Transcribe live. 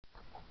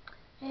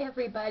Hey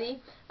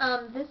everybody,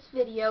 this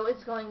video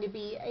is going to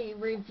be a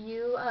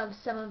review of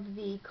some of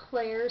the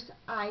Claire's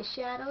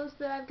eyeshadows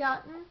that I've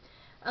gotten.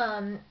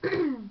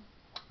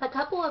 A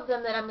couple of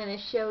them that I'm going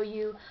to show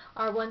you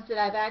are ones that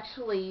I've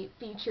actually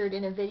featured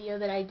in a video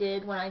that I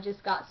did when I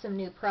just got some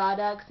new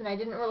products, and I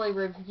didn't really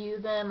review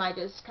them, I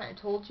just kind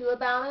of told you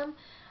about them.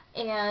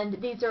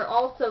 And these are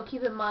also,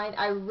 keep in mind,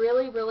 I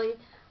really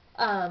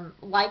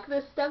like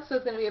this stuff, so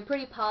it's going to be a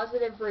pretty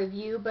positive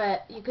review,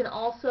 but you can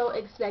also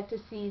expect to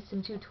see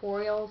some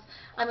tutorials.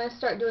 I'm going to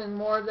start doing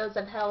more of those.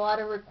 I've had a lot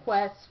of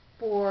requests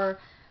for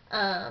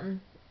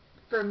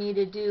me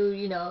to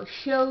do,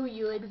 show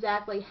you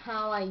exactly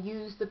how I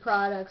use the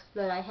products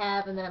that I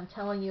have and that I'm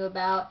telling you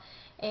about.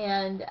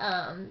 And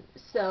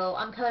so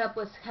I'm coming up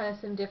with kind of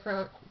some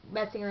different,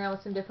 messing around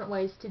with some different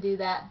ways to do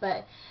that,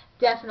 but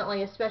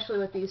definitely, especially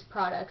with these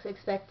products,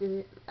 expect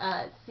to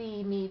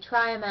see me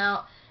try them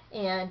out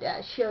and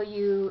show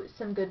you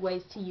some good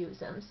ways to use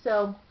them.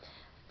 So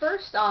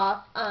first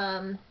off,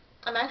 I'm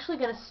actually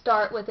going to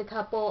start with a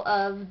couple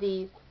of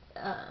the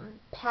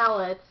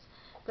palettes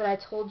that I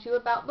told you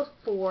about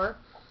before.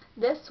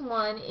 This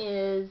one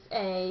is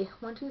a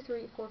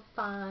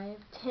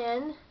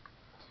 10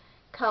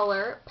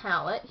 color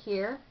palette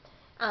here.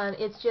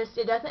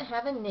 It doesn't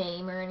have a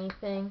name or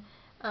anything,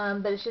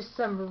 but it's just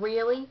some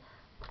really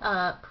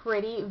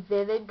pretty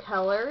vivid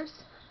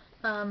colors.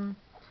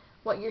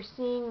 What you're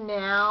seeing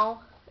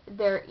now,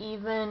 they're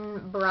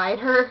even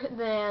brighter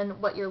than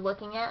what you're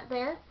looking at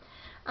there.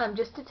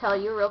 Just to tell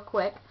you real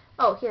quick,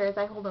 here, as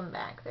I hold them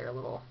back, they're a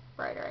little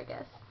brighter, I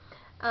guess.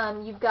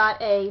 You've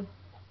got a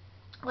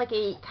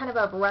kind of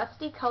a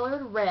rusty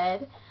colored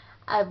red,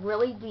 a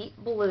really deep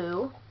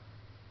blue,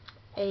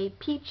 a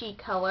peachy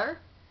color,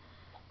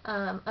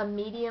 a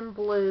medium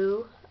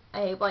blue,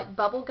 a like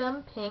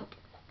bubblegum pink,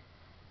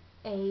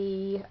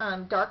 a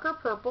darker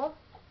purple,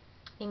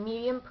 a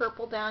medium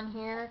purple down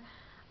here,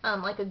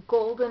 like a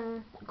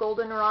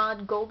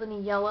goldenrod,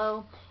 goldeny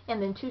yellow, and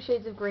then two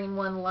shades of green,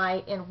 one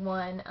light and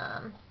one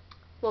a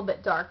little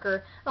bit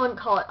darker. I wouldn't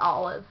call it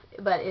olive,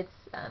 but it's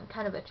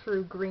kind of a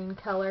true green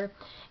color.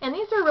 And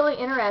these are really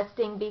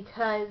interesting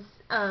because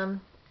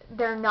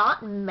they're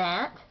not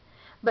matte,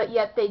 but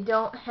yet they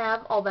don't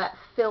have all that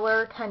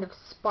filler kind of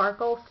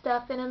sparkle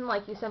stuff in them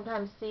like you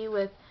sometimes see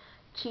with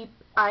cheap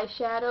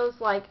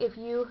eyeshadows. Like if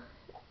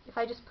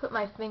I just put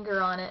my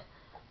finger on it,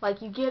 like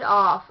you get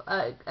off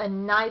a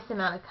nice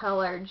amount of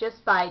color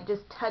just by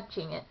just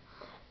touching it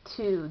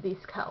to these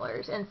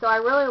colors. And so I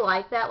really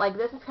like that. Like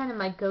this is kind of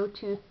my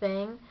go-to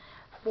thing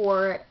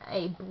for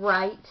a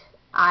bright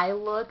eye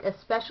look,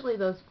 especially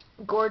those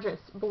gorgeous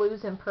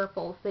blues and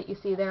purples that you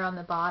see there on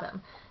the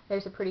bottom.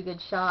 There's a pretty good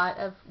shot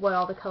of what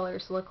all the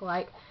colors look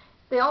like.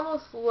 They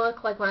almost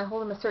look like, when I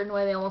hold them a certain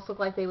way, they almost look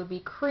like they would be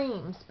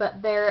creams, but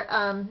they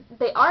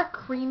are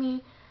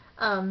creamy.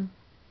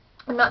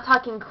 I'm not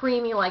talking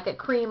creamy like a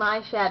cream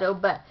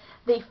eyeshadow, but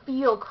they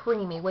feel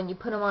creamy when you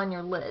put them on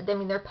your lid. I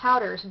mean, they're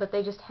powders, but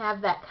they just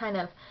have that kind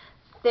of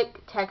thick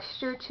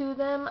texture to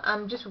them.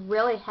 I'm just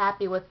really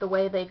happy with the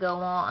way they go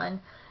on.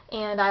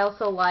 And I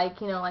also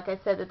like, like I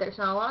said, that there's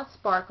not a lot of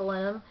sparkle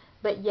in them,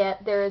 but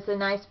yet there is a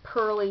nice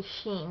pearly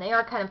sheen. They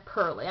are kind of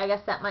pearly. I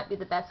guess that might be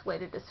the best way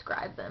to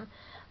describe them.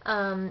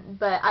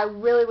 But I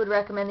really would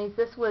recommend these.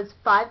 This was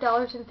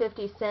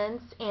 $5.50,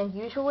 and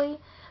usually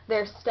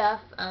their stuff,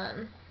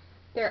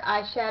 their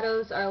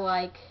eyeshadows are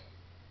like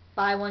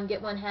buy one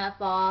get one half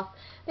off.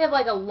 They have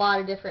like a lot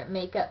of different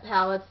makeup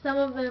palettes. Some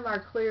of them are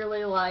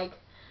clearly like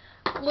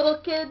little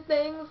kid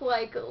things,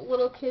 like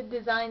little kid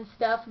design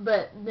stuff,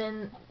 but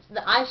then the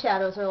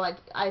eyeshadows are like,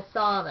 I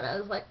saw them and I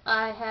was like,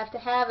 I have to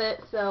have it.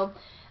 So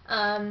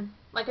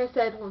like I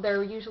said,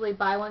 they're usually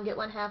buy one get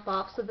one half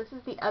off. So this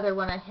is the other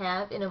one I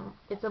have.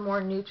 It's a more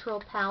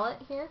neutral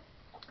palette here.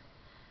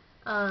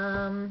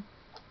 Don't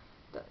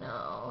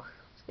know.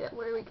 Let's get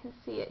where we can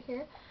see it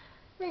here.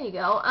 There you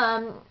go.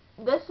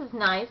 This is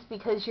nice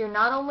because you're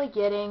not only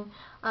getting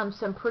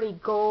some pretty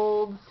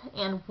golds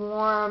and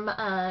warm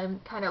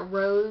kind of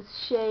rose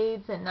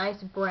shades and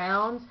nice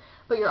browns,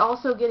 but you're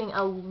also getting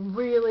a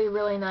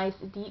really nice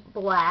deep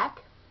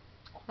black,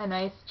 a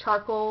nice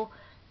charcoal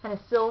kind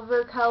of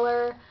silver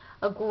color,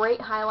 a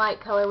great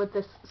highlight color with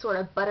this sort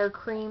of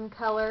buttercream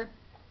color.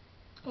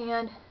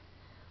 And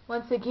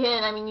once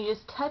again, I mean, you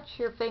just touch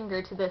your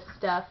finger to this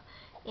stuff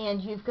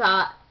and you've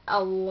got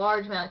a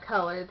large amount of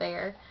color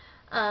there.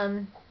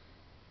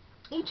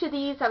 Each of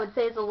these I would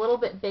say is a little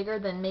bit bigger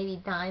than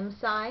maybe dime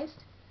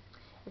sized,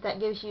 if that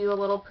gives you a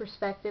little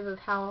perspective of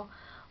how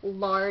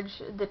large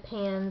the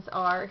pans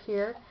are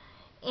here.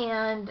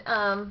 And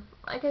I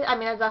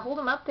mean, as I hold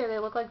them up there, they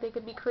look like they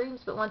could be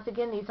creams, but once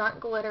again, these aren't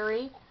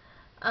glittery.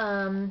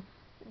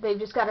 They've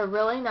just got a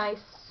really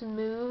nice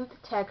smooth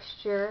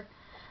texture.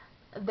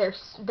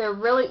 They're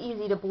really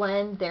easy to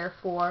blend,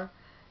 therefore,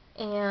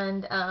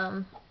 and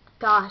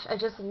gosh, I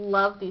just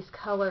love these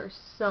colors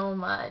so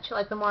much.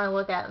 Like, the more I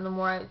look at them, the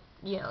more I,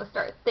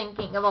 start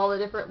thinking of all the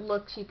different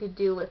looks you could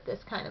do with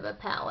this kind of a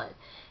palette.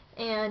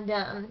 And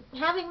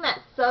having that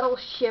subtle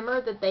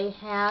shimmer that they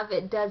have,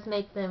 it does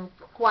make them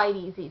quite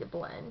easy to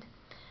blend.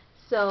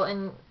 So,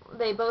 and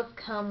they both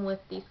come with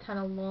these kind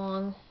of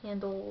long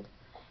handled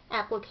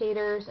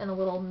applicators and a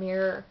little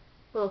mirror,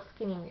 little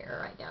skinny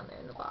mirror right down there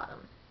in the bottom.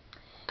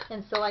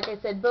 And so, like I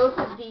said, both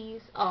of these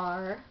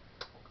are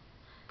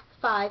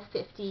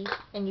 $5.50,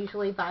 and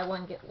usually buy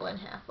one get one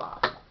half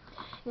off.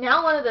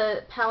 Now, one of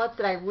the palettes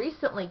that I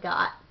recently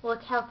got,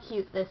 look how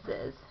cute this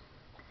is.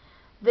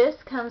 This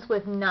comes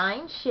with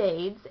 9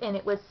 shades, and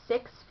it was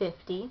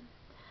 $6.50.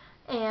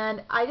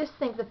 And I just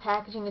think the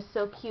packaging is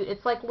so cute.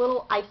 It's like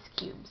little ice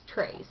cubes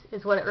trays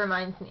is what it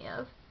reminds me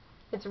of.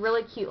 It's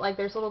really cute. Like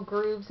there's little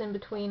grooves in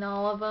between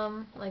all of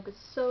them. Like it's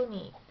so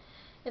neat.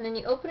 And then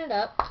you open it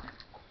up,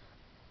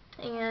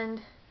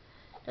 and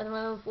another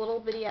one of those little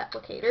bitty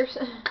applicators.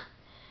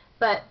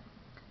 But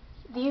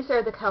these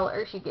are the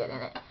colors you get in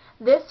it.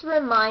 This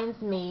reminds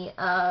me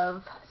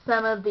of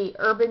some of the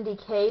Urban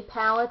Decay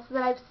palettes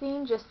that I've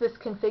seen, just this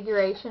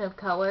configuration of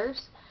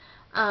colors.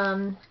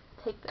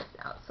 Take this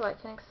out so I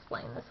can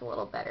explain this a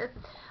little better.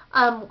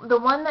 The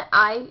one that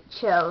I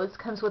chose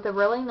comes with a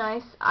really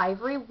nice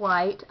ivory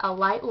white, a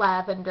light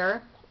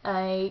lavender,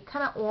 a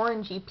kind of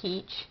orangey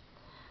peach,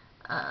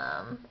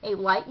 a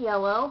light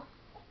yellow,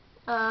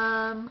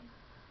 kind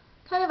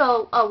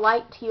of a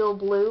light teal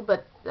blue,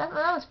 but that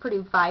was pretty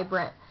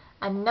vibrant,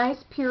 a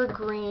nice pure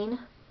green,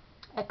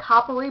 a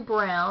coppery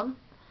brown,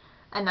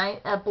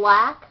 a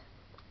black,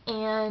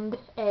 and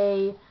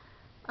a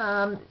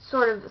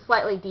sort of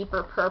slightly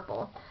deeper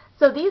purple.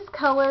 So these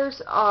colors,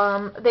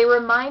 they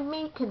remind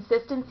me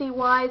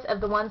consistency-wise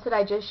of the ones that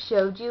I just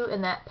showed you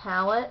in that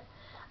palette,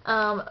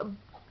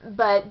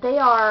 but they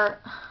are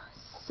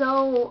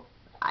so,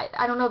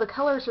 I don't know, the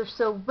colors are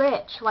so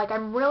rich. Like,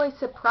 I'm really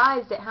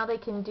surprised at how they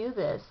can do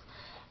this.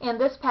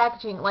 And this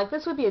packaging, like,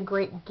 this would be a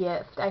great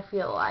gift, I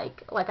feel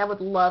like. Like, I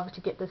would love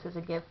to get this as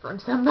a gift from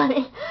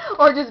somebody,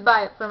 or just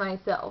buy it for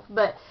myself.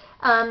 But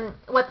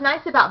what's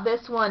nice about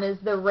this one is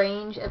the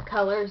range of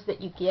colors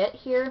that you get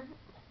here.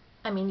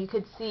 I mean, you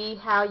could see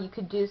how you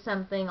could do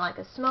something like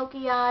a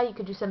smoky eye. You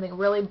could do something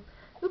really,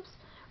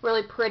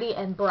 really pretty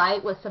and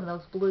bright with some of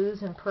those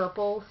blues and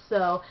purples.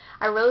 So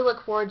I really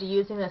look forward to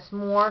using this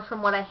more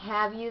from what I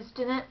have used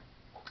in it.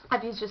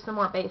 I've used just some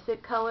more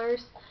basic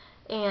colors,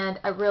 and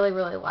I really,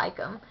 really like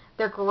them.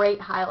 They're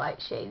great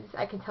highlight shades,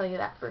 I can tell you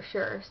that for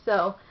sure.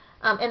 So,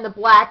 and the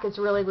black is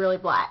really, really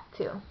black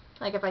too.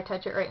 Like if I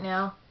touch it right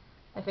now,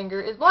 my finger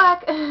is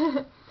black.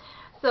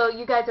 So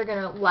you guys are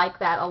going to like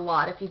that a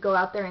lot if you go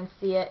out there and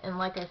see it. And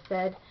like I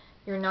said,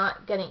 you're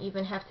not going to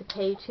even have to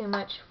pay too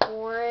much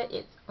for it.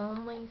 It's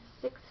only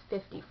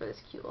 $6.50 for this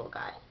cute little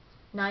guy.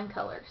 9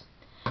 colors.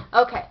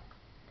 Okay,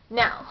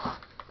 now,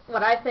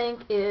 what I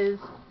think is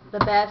the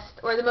best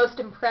or the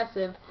most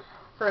impressive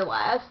for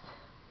last.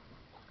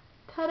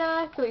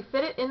 Ta-da! So we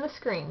fit it in the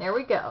screen. There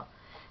we go.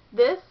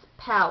 This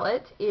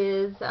palette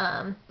is,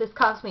 this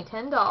cost me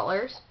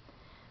 $10.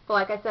 But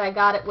like I said, I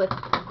got it with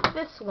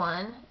this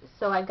one.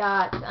 So I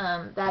got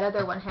that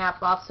other one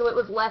half off, so it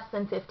was less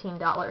than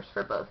 $15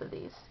 for both of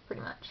these,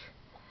 pretty much.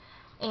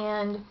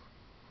 And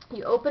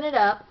you open it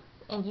up,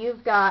 and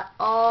you've got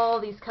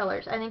all these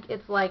colors. I think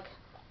it's like,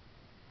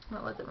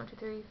 what was it, 1, 2,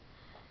 3?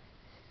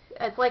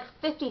 It's like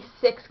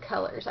 56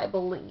 colors, I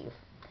believe.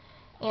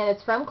 And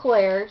it's from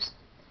Claire's,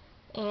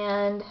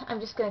 and I'm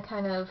just going to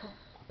kind of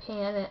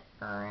pan it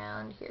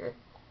around here.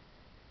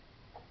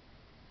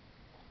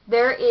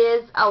 There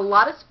is a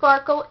lot of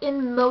sparkle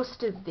in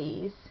most of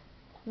these.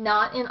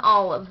 Not in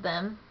all of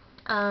them.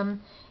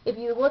 If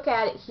you look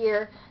at it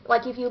here,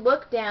 like if you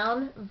look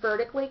down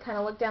vertically, kind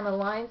of look down the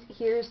lines,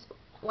 here's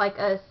like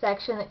a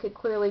section that could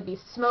clearly be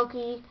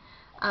smoky,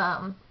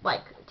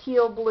 like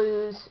teal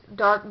blues,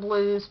 dark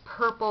blues,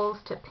 purples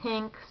to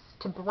pinks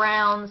to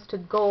browns to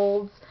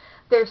golds.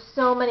 There's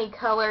so many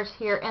colors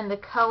here, and the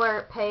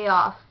color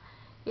payoff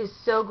is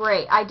so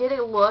great. I did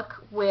a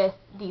look with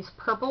these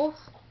purples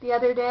the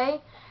other day,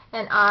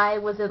 and I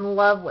was in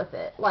love with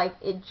it. Like,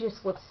 it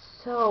just looks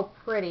so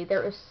pretty.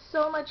 There is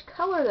so much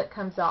color that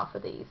comes off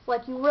of these.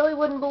 Like, you really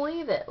wouldn't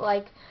believe it.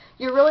 Like,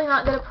 you're really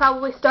not going to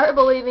probably start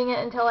believing it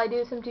until I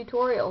do some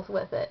tutorials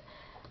with it.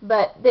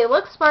 But they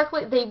look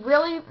sparkly. They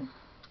really,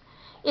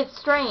 it's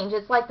strange.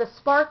 It's like the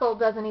sparkle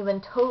doesn't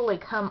even totally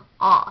come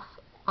off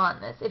on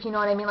this, if you know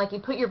what I mean. Like, you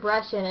put your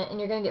brush in it, and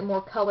you're going to get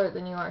more color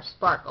than you are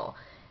sparkle.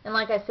 And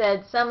like I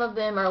said, some of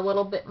them are a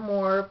little bit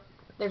more,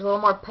 there's a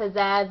little more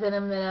pizzazz in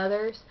them than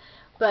others.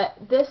 But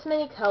this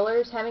many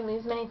colors, having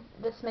this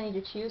many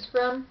to choose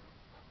from,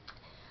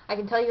 I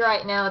can tell you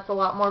right now it's a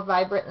lot more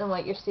vibrant than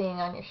what you're seeing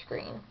on your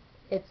screen.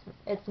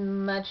 It's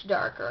much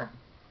darker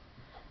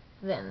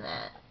than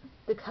that.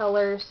 The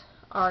colors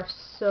are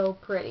so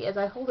pretty. As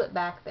I hold it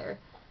back there,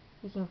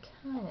 you can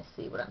kind of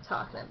see what I'm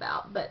talking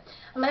about. But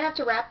I'm going to have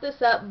to wrap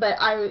this up, but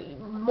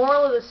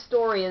moral of the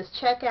story is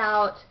check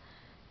out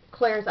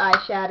Claire's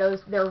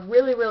eyeshadows. They're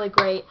really, really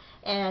great,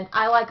 and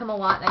I like them a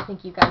lot, and I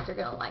think you guys are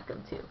going to like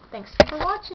them too. Thanks for watching.